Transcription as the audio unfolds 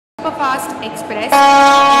Superfast Express is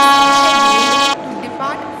scheduled to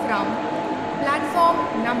depart from platform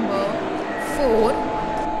number 4.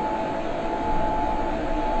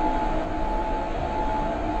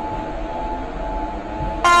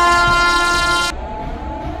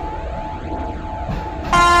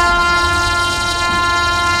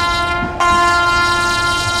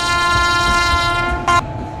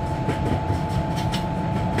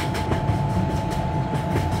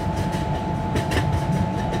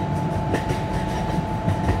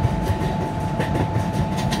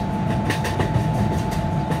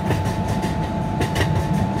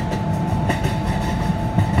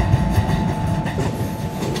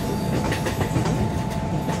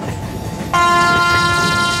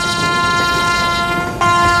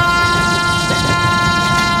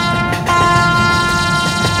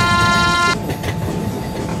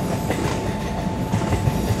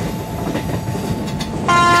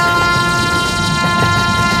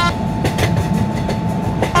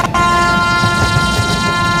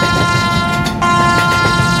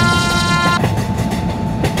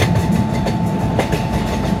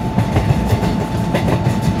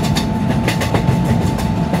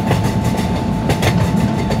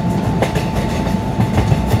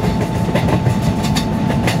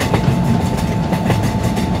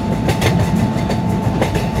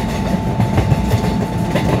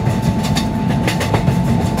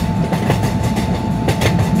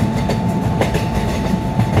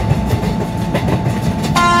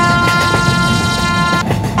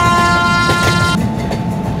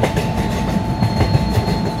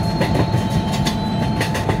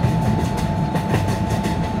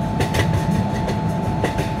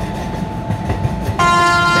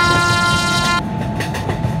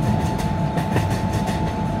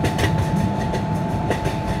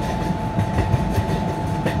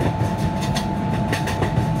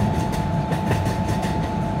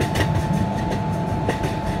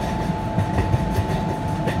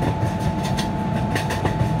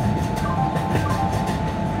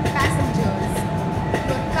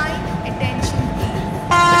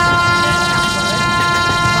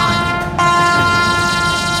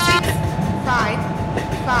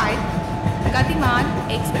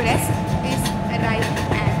 Express is arriving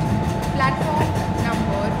at platform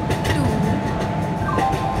number 2.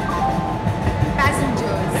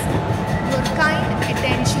 Passengers, your kind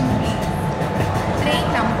attention please. Train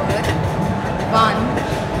number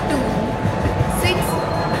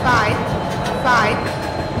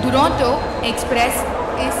 12655 Duronto Express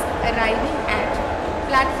is arriving at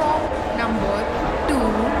platform number 2.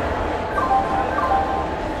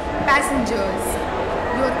 Passengers,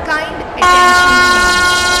 your kind attention please.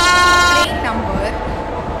 Train number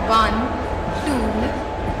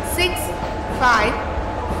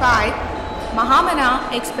 12655 Mahamana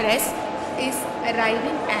Express is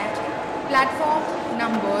arriving at platform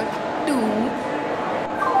number 2.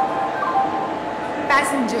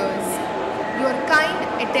 Passengers, your kind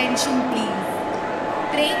attention please.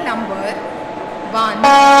 Train number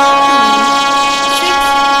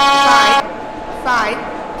 12655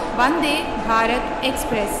 Vande Bharat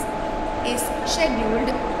Express is scheduled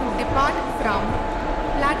to depart from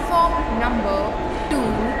platform number 2.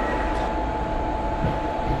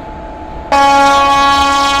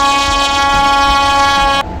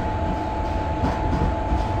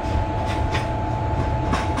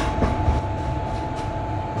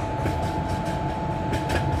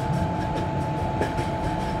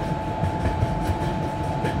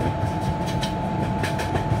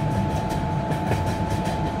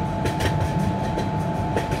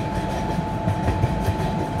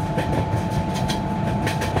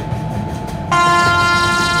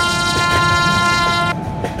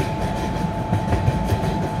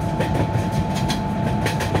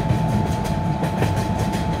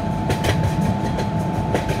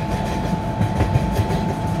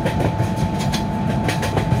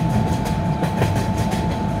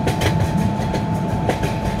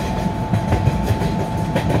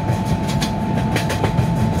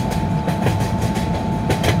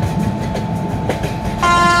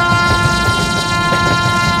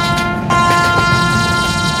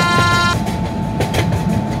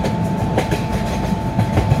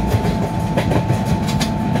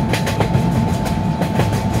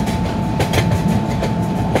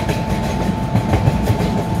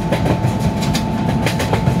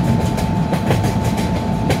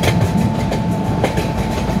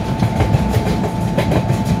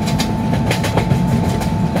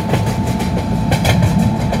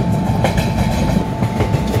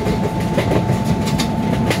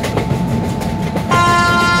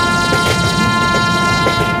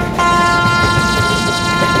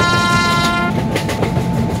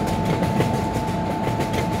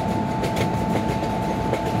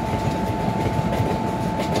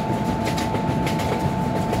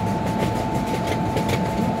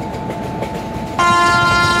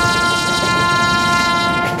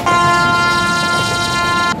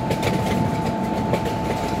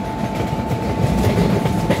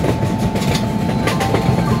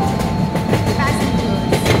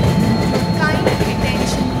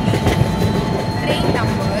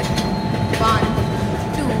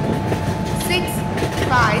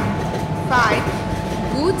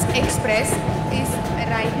 Express is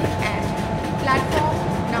arriving at platform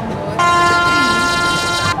number 3.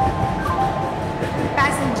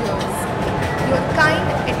 Passengers, your kind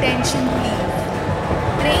attention please.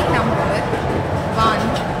 Train number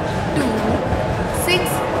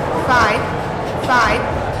 12655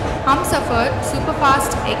 Humsafar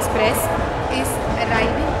Superfast Express is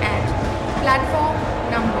arriving at platform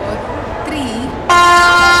number 3.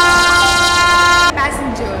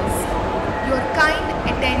 Passengers, your kind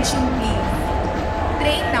attention please.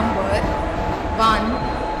 Train number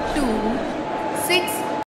 12655